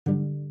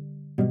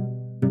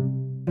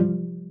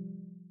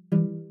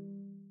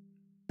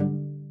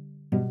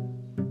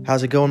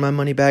How's it going, my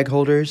money bag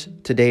holders?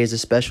 Today is a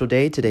special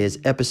day. Today is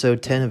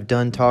episode 10 of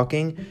Done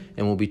Talking,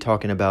 and we'll be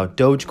talking about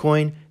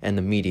Dogecoin and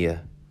the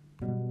media.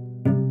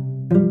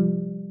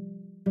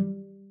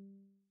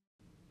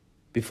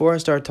 Before I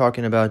start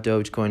talking about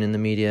Dogecoin and the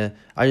media,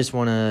 I just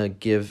want to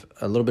give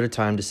a little bit of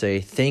time to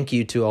say thank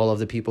you to all of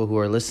the people who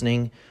are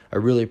listening. I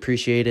really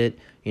appreciate it.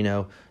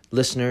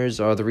 Listeners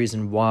are the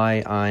reason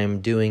why I'm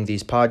doing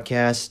these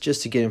podcasts,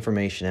 just to get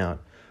information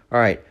out. All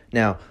right,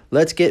 now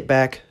let's get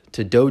back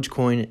to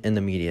Dogecoin and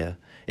the media.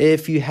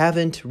 If you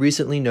haven't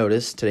recently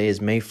noticed, today is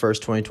May 1st,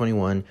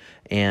 2021,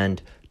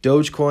 and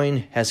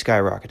Dogecoin has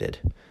skyrocketed.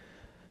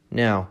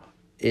 Now,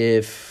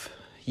 if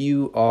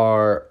you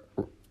are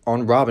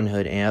on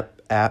Robinhood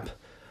app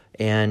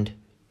and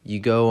you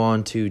go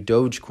on to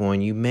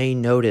Dogecoin, you may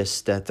notice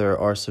that there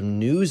are some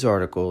news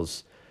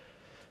articles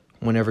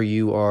whenever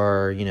you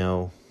are,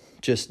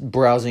 just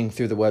browsing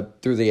through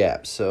the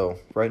app. So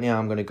right now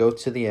I'm going to go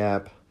to the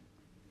app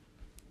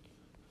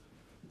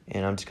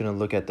and I'm just going to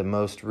look at the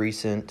most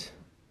recent,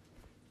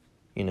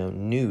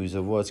 news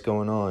of what's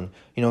going on.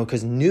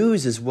 Because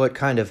news is what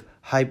kind of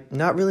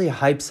not really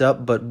hypes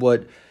up, but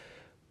what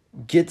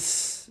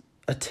gets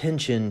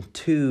attention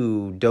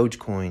to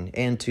Dogecoin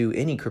and to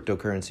any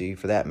cryptocurrency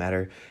for that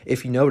matter.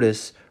 If you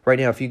notice, right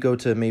now, if you go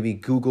to maybe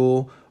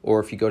Google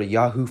or if you go to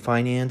Yahoo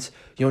Finance,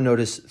 you'll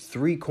notice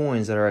 3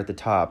 coins that are at the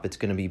top. It's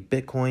going to be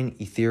Bitcoin,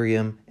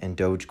 Ethereum, and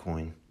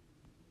Dogecoin.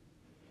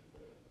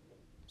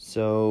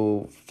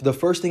 So the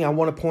first thing I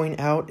want to point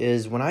out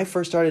is when I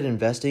first started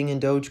investing in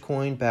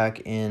Dogecoin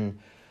back in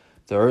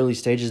the early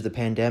stages of the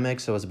pandemic,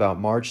 so it was about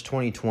March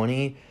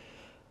 2020,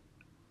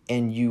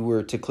 and you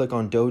were to click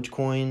on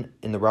Dogecoin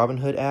in the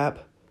Robinhood app,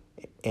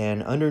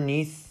 and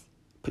underneath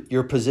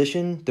your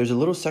position, there's a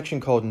little section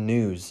called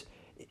News.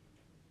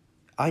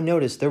 I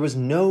noticed there was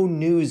no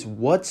news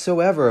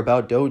whatsoever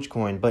about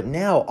Dogecoin, but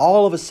now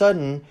all of a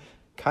sudden,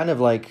 kind of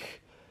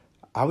like,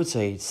 I would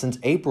say since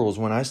April is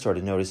when I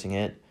started noticing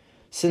it.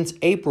 Since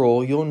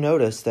April, you'll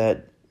notice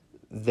that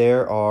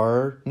there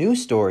are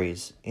news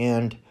stories,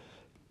 and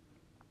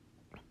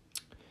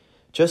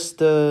just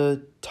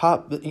the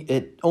top,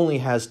 it only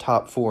has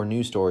top 4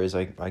 news stories,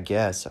 I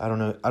guess. I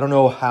don't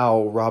know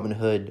how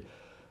Robinhood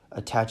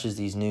attaches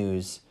these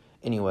news.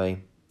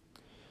 Anyway,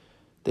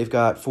 they've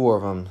got 4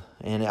 of them,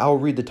 and I'll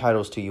read the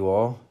titles to you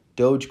all.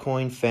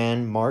 Dogecoin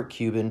fan Mark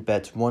Cuban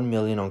bets $1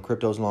 million on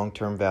crypto's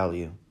long-term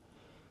value.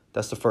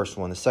 That's the first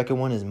one. The second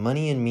one is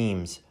Money and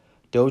Memes.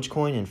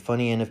 Dogecoin and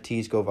funny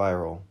NFTs go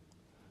viral.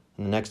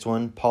 And the next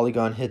one,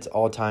 Polygon hits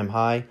all-time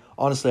high.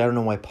 Honestly, I don't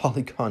know why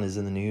Polygon is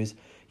in the news.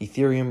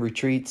 Ethereum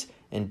retreats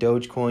and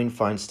Dogecoin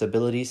finds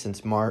stability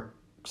since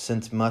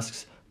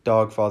Musk's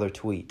Dogfather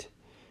tweet.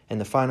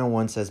 And the final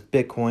one says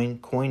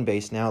Bitcoin,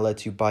 Coinbase now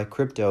lets you buy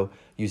crypto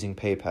using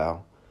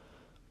PayPal.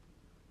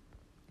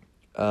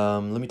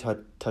 Let me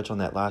touch on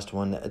that last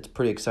one. It's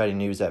pretty exciting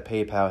news that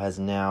PayPal has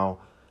now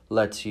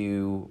lets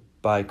you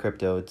buy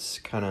crypto. It's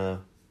kind of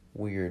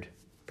weird,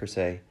 per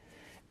se.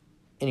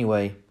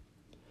 Anyway,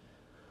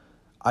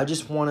 I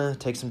just want to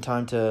take some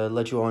time to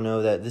let you all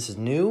know that this is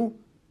new.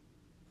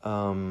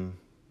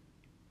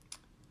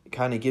 It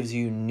kind of gives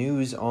you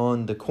news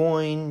on the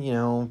coin,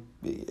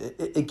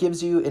 it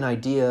gives you an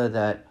idea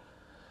that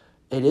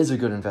it is a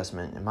good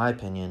investment, in my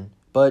opinion,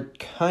 but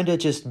kind of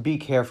just be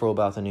careful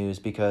about the news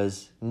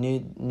because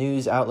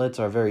news outlets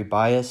are very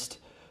biased.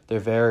 They're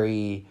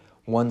very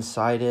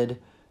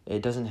one-sided.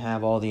 It doesn't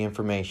have all the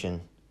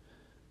information.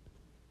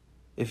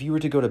 If you were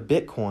to go to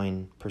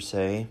Bitcoin, per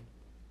se,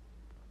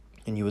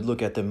 and you would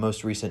look at the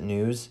most recent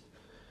news,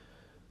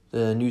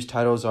 the news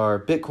titles are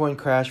Bitcoin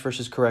crash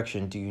versus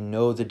correction. Do you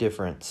know the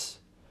difference?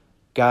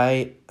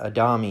 Guy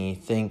Adami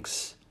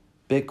thinks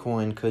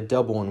Bitcoin could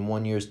double in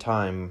 1 year's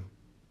time.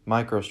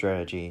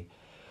 MicroStrategy.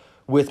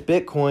 With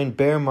Bitcoin,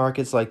 bear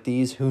markets like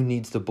these, who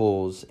needs the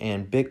bulls?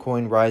 And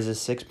Bitcoin rises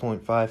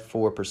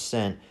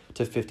 6.54%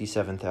 to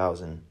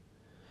 57,000.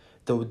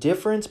 The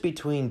difference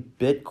between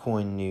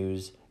Bitcoin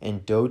news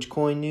and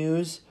Dogecoin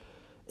news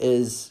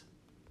is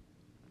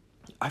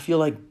I feel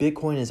like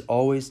Bitcoin is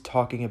always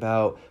talking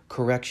about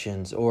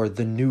corrections or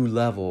the new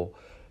level.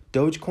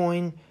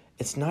 Dogecoin,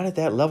 it's not at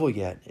that level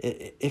yet.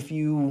 If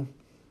you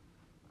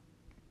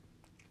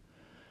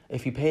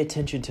pay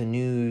attention to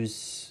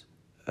news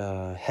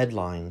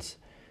headlines,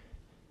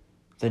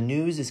 the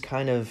news is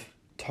kind of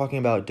talking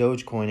about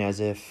Dogecoin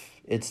as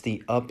if it's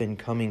the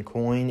up-and-coming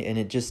coin, and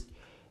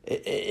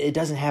it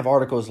doesn't have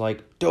articles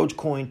like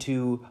Dogecoin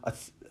to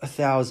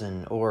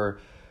 1,000 or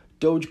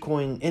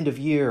Dogecoin end of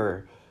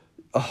year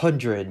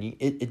 100.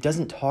 It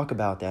doesn't talk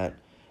about that.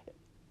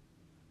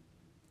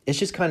 It's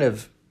just kind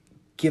of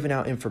giving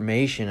out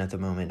information at the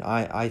moment,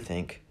 I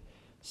think.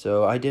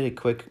 So I did a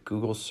quick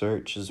Google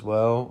search as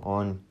well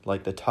on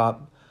like the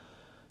top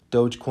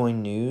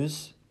Dogecoin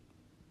news.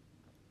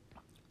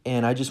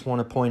 And I just want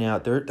to point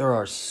out there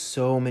are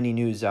so many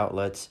news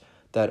outlets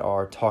that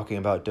are talking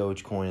about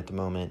Dogecoin at the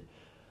moment.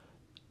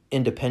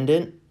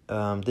 Independent,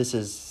 this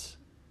is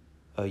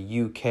a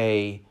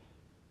UK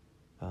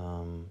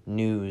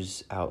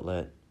news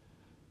outlet.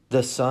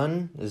 The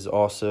Sun is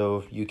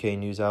also UK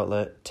news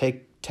outlet.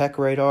 Tech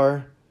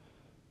Radar,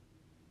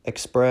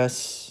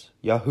 Express,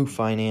 Yahoo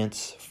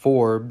Finance,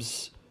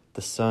 Forbes,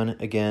 The Sun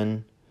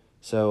again.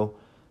 So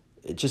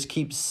it just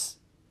keeps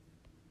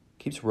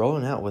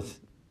rolling out with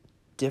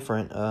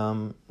different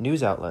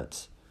news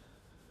outlets.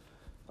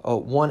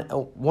 One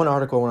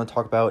article I want to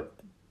talk about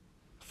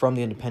from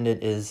The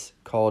Independent is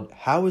called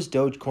 "How is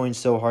Dogecoin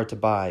So Hard to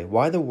Buy?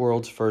 Why the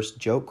World's First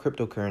Joke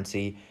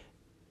Cryptocurrency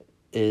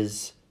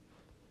is..."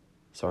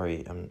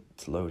 Sorry,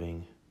 it's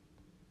loading.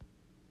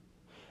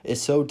 "Is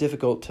so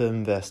difficult to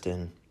invest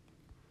in."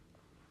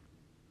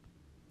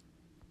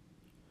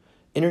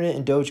 Internet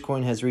and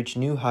Dogecoin has reached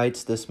new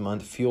heights this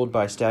month, fueled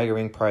by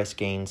staggering price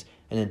gains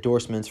and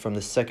endorsements from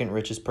the second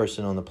richest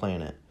person on the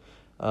planet.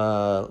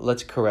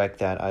 Let's correct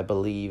that. I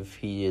believe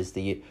he is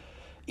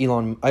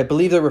I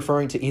believe they're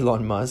referring to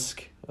Elon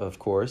Musk, of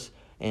course,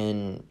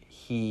 and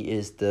he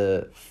is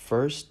the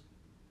first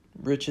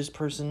richest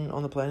person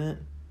on the planet.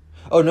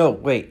 Oh, no,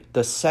 wait,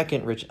 the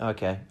second rich...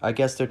 Okay, I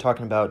guess they're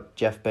talking about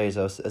Jeff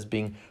Bezos as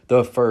being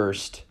the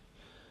first.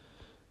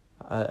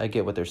 I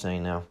get what they're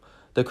saying now.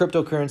 The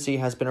cryptocurrency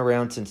has been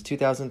around since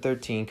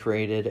 2013,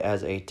 created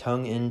as a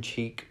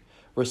tongue-in-cheek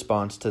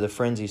response to the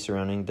frenzy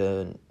surrounding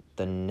the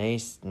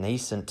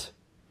nascent,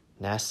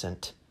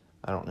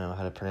 I don't know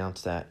how to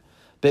pronounce that,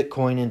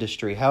 Bitcoin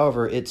industry.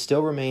 However, it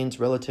still remains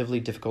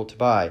relatively difficult to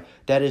buy.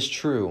 That is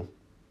true.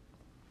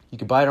 You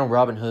can buy it on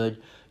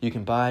Robinhood. You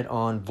can buy it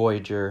on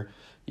Voyager.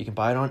 You can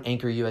buy it on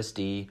Anchor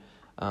USD.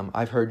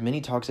 I've heard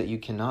many talks that you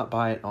cannot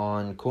buy it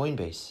on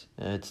Coinbase.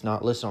 It's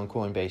not listed on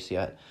Coinbase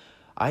yet.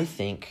 I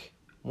think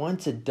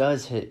once it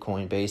does hit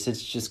Coinbase,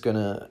 it's just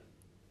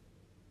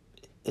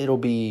it'll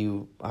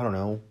be, I don't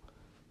know,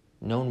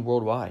 known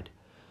worldwide.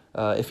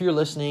 If you're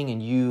listening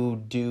and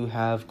you do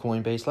have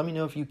Coinbase, let me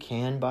know if you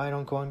can buy it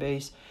on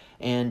Coinbase.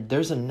 And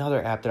there's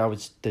another app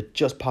that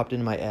just popped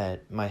into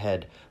my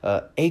head,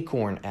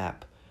 Acorn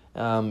app.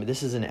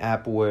 This is an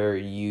app where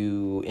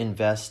you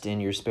invest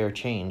in your spare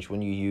change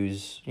when you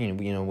use,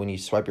 when you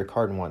swipe your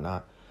card and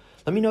whatnot.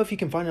 Let me know if you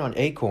can find it on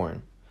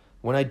Acorn.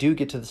 When I do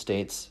get to the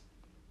States,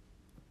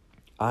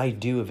 I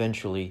do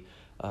eventually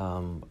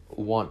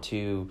want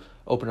to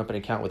open up an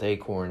account with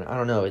Acorn. I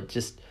don't know,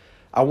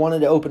 I wanted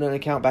to open an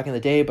account back in the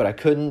day, but I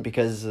couldn't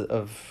because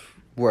of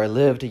where I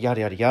lived,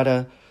 yada, yada,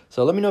 yada.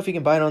 So let me know if you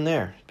can buy it on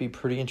there. Be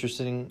pretty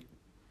interesting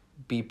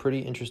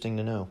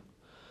to know.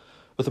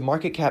 With the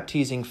market cap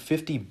teasing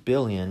 $50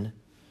 billion,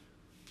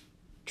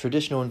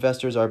 traditional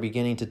investors are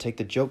beginning to take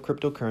the joke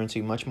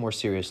cryptocurrency much more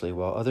seriously,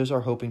 while others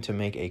are hoping to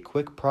make a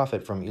quick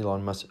profit from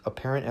Elon Musk's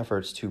apparent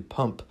efforts to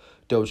pump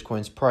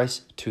Dogecoin's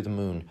price to the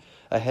moon,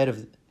 ahead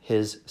of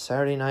his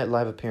Saturday Night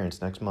Live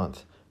appearance next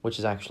month, which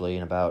is actually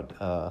in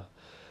about...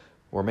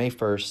 We're May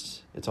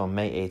 1st, it's on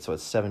May 8th, so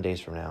it's 7 days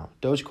from now.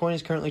 Dogecoin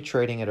is currently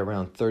trading at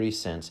around 30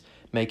 cents,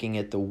 making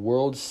it the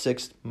world's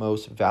sixth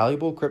most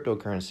valuable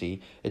cryptocurrency.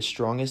 Its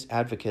strongest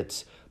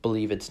advocates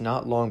believe it's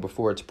not long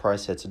before its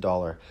price hits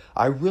 $1.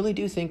 I really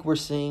do think we're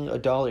seeing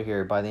 $1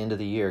 here by the end of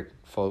the year,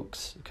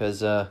 folks,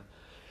 because, it's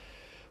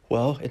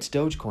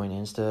Dogecoin,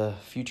 and it's the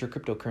future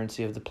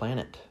cryptocurrency of the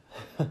planet.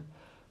 So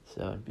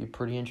it'd be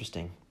pretty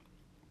interesting.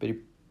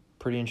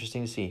 Pretty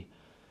interesting to see.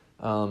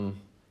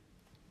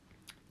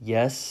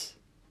 Yes,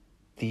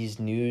 these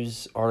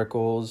news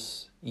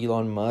articles,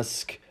 Elon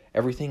Musk,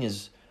 everything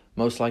is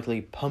most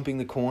likely pumping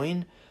the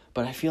coin,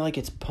 but I feel like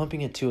it's pumping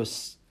it to a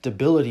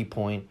stability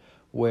point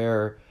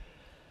where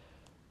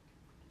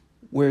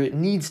it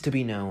needs to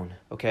be known,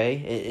 okay?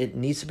 It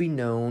needs to be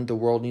known. The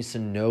world needs to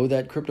know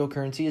that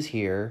cryptocurrency is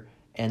here,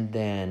 and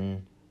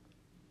then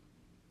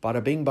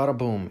bada bing, bada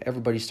boom,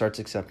 everybody starts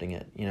accepting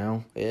it,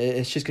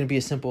 It's just going to be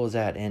as simple as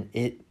that, and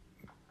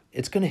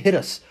it's going to hit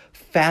us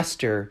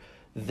faster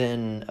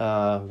than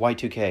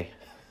Y2K.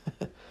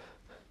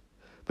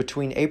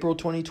 Between April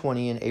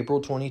 2020 and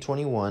April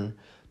 2021,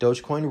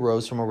 Dogecoin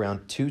rose from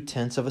around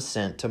 0.2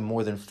 cents to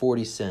more than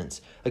 40 cents,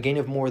 a gain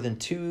of more than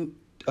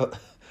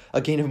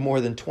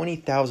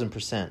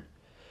 20,000%.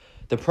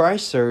 The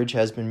price surge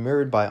has been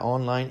mirrored by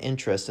online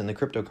interest in the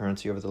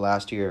cryptocurrency over the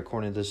last year,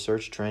 according to the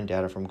search trend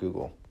data from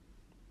Google.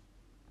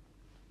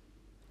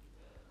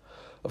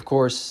 Of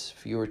course,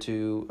 if you were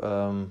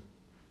to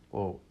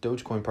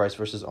Dogecoin price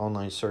versus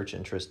online search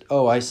interest.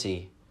 Oh, I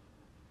see.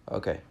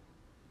 Okay.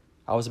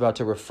 I was about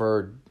to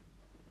refer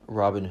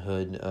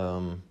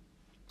Robinhood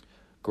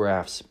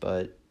graphs,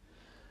 but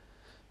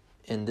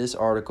in this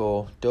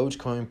article,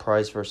 Dogecoin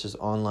price versus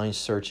online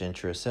search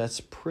interest. That's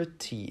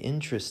pretty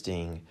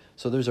interesting.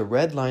 So there's a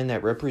red line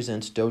that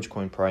represents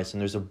Dogecoin price, and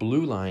there's a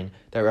blue line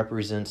that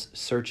represents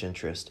search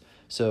interest.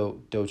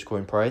 So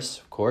Dogecoin price,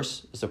 of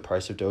course, is the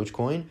price of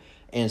Dogecoin,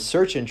 and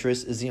search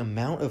interest is the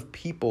amount of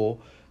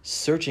people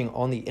searching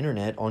on the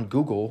internet on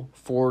Google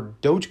for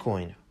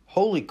Dogecoin.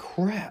 Holy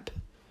crap.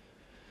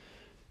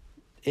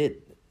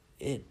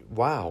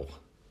 Wow.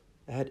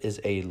 That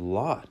is a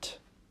lot.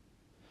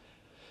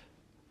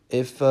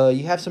 If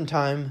you have some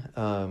time,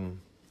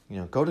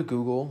 go to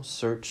Google,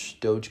 search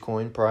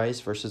Dogecoin price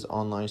versus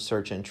online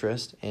search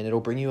interest, and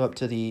it'll bring you up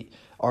to the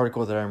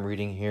article that I'm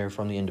reading here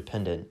from The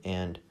Independent.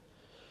 And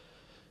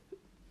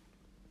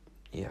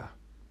yeah.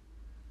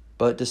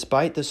 But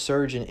despite the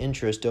surge in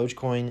interest,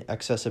 Dogecoin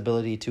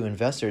accessibility to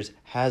investors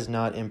has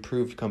not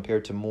improved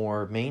compared to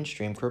more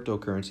mainstream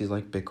cryptocurrencies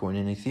like Bitcoin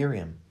and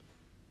Ethereum.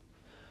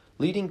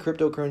 Leading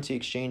cryptocurrency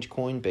exchange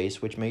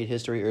Coinbase, which made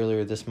history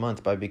earlier this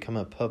month by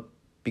becoming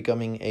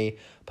a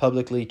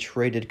publicly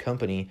traded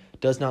company,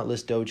 does not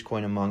list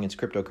Dogecoin among its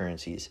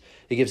cryptocurrencies.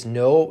 It gives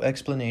no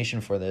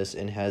explanation for this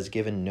and has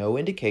given no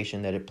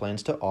indication that it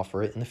plans to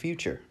offer it in the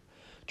future.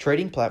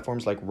 Trading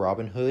platforms like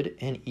Robinhood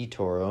and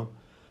eToro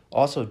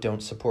also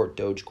don't support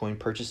Dogecoin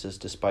purchases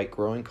despite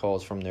growing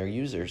calls from their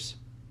users.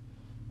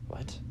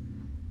 What?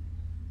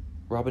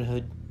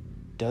 Robinhood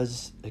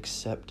does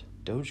accept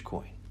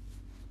Dogecoin.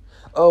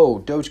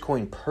 Oh,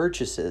 Dogecoin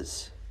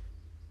purchases.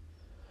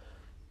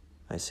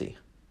 I see.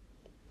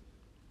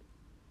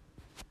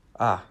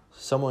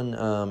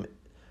 Someone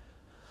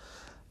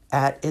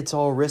at It's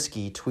All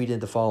Risky tweeted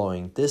the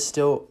following: This is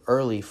still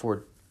early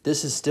for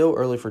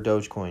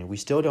Dogecoin. We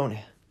still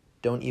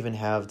don't even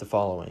have the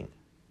following.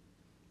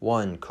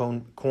 1.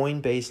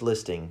 Coinbase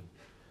listing.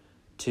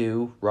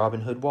 2.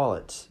 Robinhood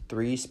wallets.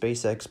 3.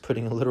 SpaceX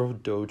putting a literal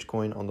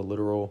Dogecoin on the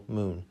literal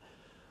moon.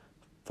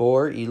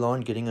 4. Elon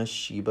getting a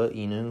Shiba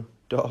Inu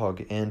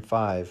dog. And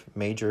 5.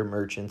 Major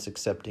merchants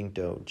accepting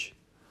Doge.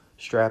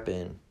 Strap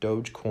in.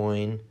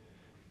 Dogecoin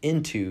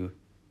into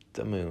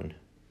the moon.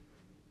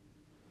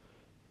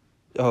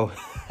 Oh,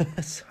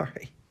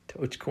 sorry.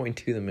 Dogecoin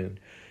to the moon.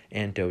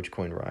 And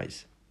Dogecoin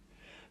rise.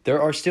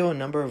 There are still a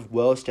number of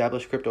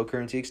well-established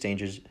cryptocurrency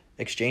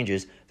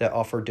exchanges that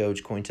offer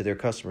Dogecoin to their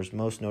customers,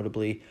 most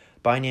notably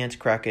Binance,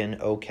 Kraken,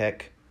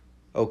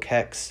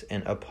 OKEx,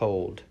 and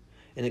Uphold.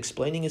 In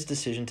explaining its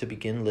decision to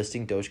begin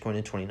listing Dogecoin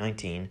in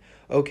 2019,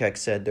 OKEx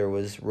said there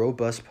was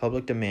robust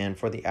public demand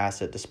for the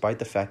asset despite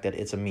the fact that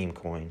it's a meme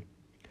coin.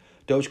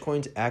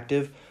 Dogecoin's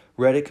active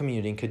Reddit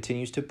community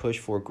continues to push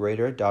for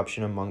greater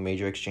adoption among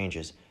major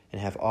exchanges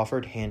and have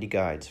offered handy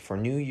guides for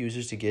new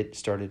users to get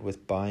started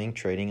with buying,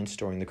 trading, and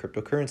storing the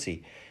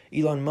cryptocurrency.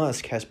 Elon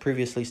Musk has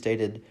previously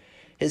stated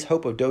his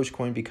hope of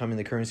Dogecoin becoming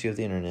the currency of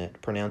the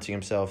internet, pronouncing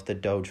himself the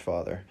Doge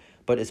Father,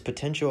 but its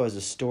potential as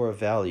a store of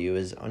value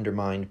is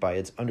undermined by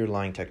its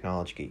underlying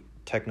technology.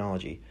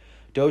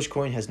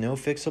 Dogecoin has no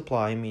fixed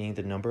supply, meaning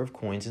the number of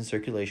coins in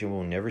circulation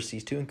will never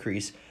cease to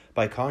increase.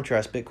 By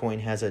contrast,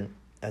 Bitcoin has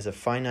a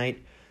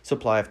finite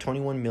supply of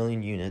 21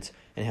 million units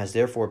and has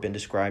therefore been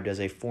described as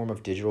a form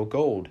of digital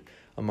gold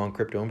among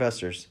crypto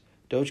investors.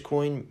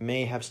 Dogecoin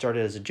may have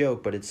started as a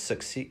joke, but it's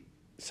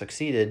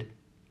succeeded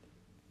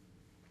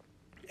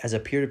as a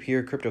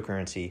peer-to-peer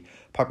cryptocurrency,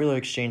 popular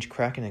exchange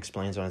Kraken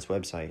explains on its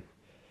website.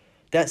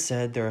 That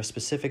said, there are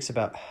specifics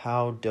about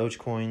how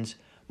Dogecoin's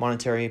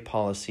monetary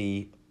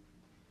policy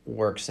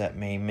works that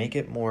may make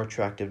it more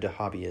attractive to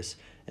hobbyists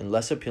and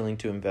less appealing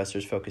to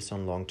investors focused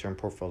on long-term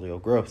portfolio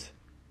growth.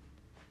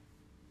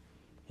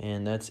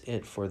 And that's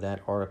it for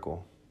that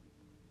article.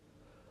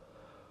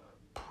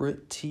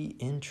 Pretty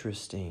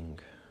interesting.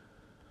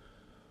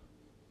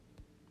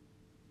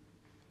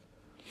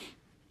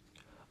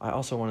 I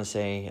also want to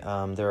say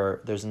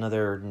there's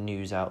another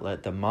news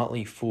outlet, The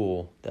Motley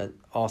Fool, that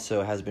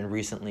also has been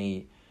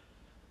recently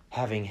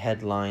having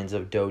headlines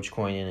of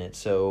Dogecoin in it.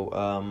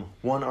 So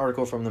one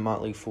article from The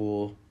Motley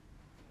Fool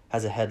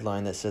has a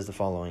headline that says the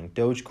following: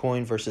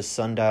 Dogecoin versus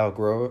sundial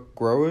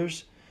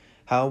growers,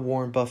 how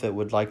Warren Buffett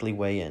would likely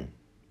weigh in.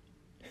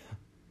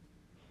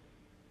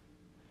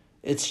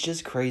 It's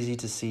just crazy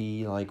to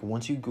see, like,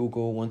 once you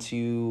Google, once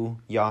you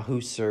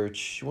Yahoo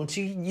search, once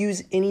you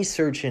use any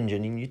search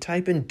engine and you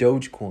type in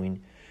Dogecoin,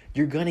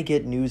 you're going to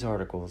get news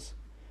articles.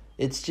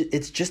 It's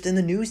just in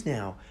the news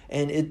now.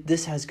 And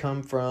this has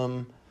come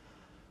from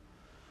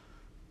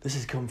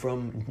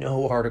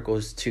no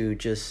articles to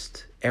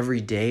just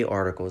everyday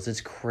articles.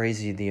 It's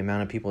crazy the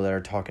amount of people that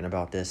are talking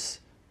about this.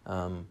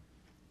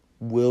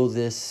 Will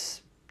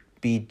this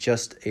be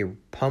just a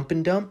pump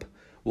and dump?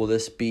 Will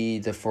this be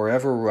the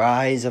forever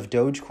rise of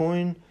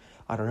Dogecoin?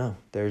 I don't know.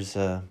 There's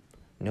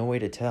no way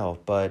to tell.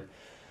 But,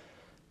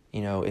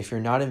 if you're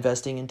not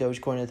investing in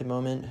Dogecoin at the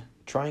moment,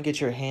 try and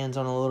get your hands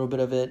on a little bit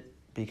of it,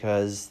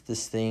 because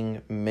this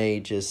thing may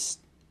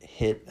just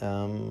hit,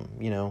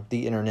 the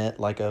internet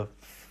like a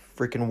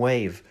freaking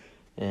wave.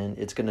 And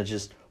it's going to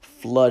just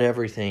flood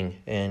everything.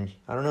 And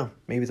I don't know.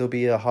 Maybe there'll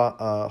be a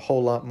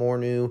whole lot more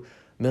new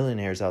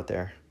millionaires out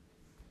there.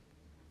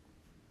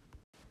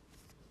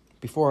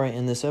 Before I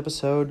end this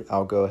episode,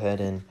 I'll go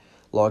ahead and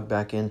log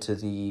back into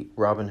the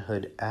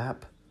Robinhood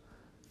app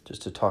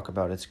just to talk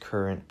about its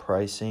current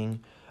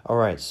pricing. All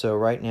right, so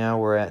right now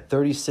we're at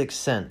 36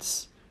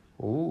 cents.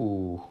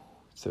 Ooh,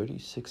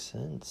 36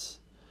 cents.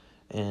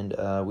 And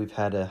we've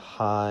had a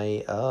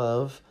high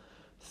of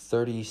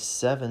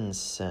 37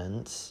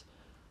 cents.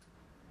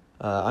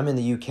 I'm in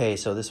the UK,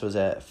 so this was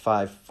at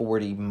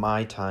 5:40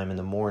 my time in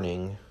the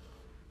morning.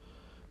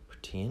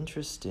 Pretty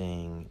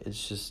interesting.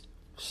 It's just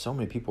so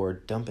many people are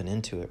dumping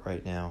into it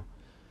right now.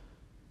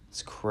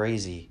 It's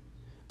crazy.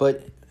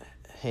 But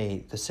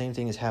hey, the same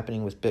thing is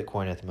happening with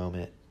Bitcoin at the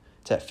moment.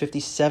 It's at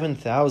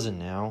 57,000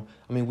 now.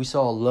 I mean, we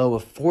saw a low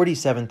of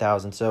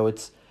 47,000, so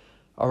it's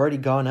already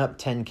gone up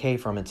 10K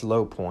from its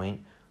low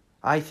point.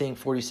 I think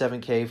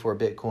 47K for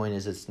Bitcoin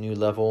is its new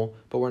level,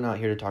 but we're not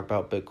here to talk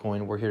about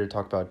Bitcoin. We're here to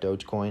talk about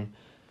Dogecoin.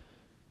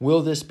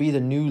 Will this be the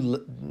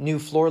new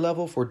floor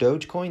level for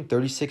Dogecoin?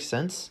 36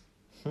 cents?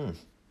 I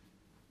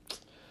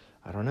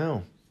don't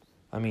know.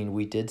 I mean,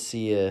 we did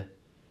see a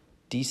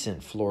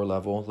decent floor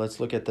level. Let's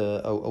look at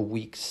the a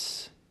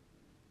week's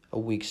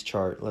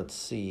chart. Let's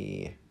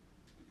see.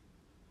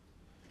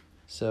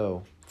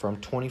 So, from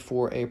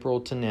 24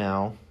 April to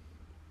now,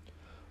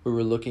 we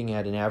were looking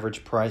at an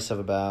average price of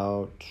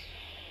about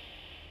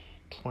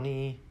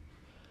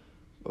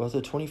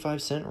the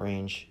 25 cent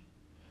range.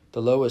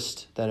 The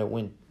lowest that it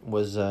went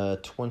was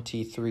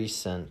 23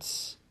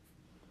 cents.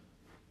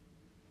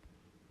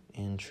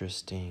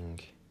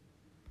 Interesting.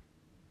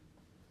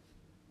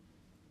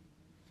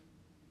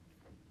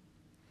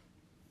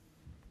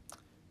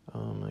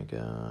 Oh my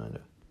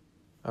God.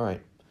 All right.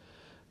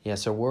 Yeah,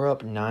 so we're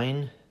up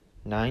 9%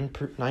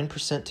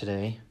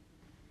 today.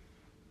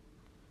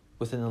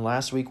 Within the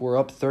last week, we're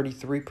up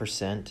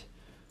 33%.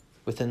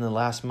 Within the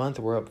last month,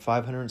 we're up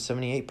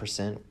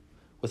 578%.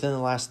 Within the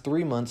last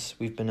 3 months,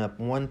 we've been up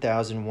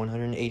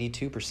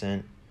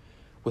 1,182%.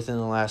 Within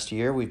the last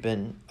year, we've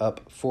been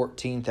up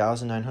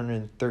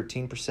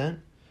 14,913%.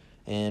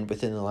 And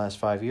within the last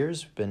 5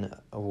 years, we've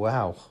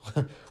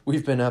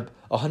been up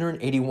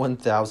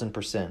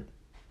 181,000%.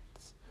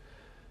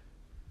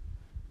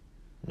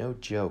 No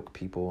joke,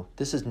 people.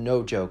 This is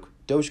no joke.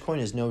 Dogecoin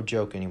is no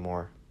joke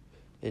anymore.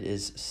 It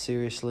is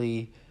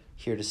seriously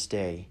here to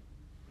stay.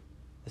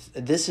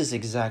 This is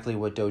exactly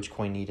what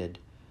Dogecoin needed.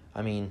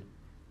 I mean,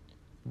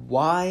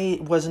 why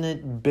wasn't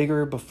it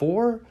bigger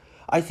before?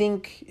 I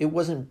think it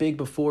wasn't big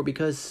before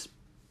because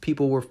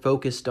people were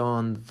focused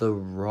on the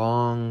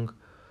wrong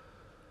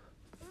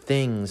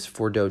things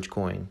for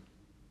Dogecoin.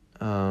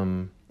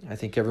 I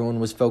think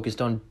everyone was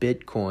focused on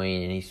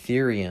Bitcoin and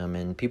Ethereum,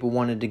 and people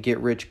wanted to get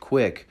rich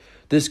quick.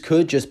 This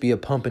could just be a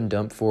pump and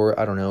dump for,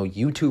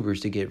 YouTubers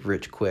to get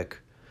rich quick.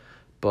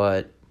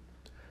 But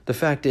the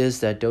fact is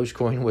that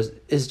Dogecoin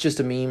is just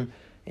a meme,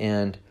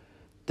 and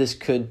this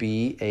could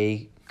be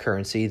a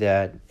currency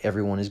that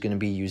everyone is going to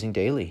be using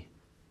daily.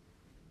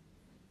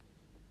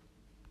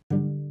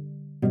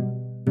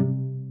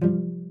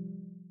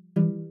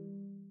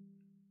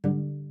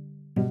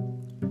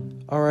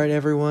 All right,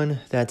 everyone,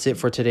 that's it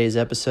for today's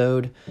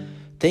episode.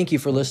 Thank you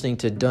for listening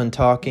to Done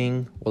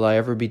Talking. Will I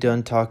ever be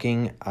done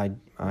talking? I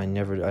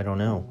don't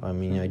know. I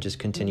mean, I just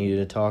continue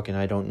to talk and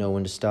I don't know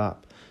when to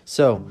stop.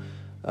 So,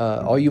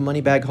 all you money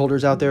bag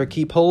holders out there,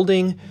 keep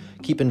holding,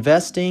 keep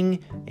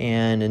investing,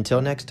 and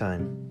until next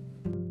time.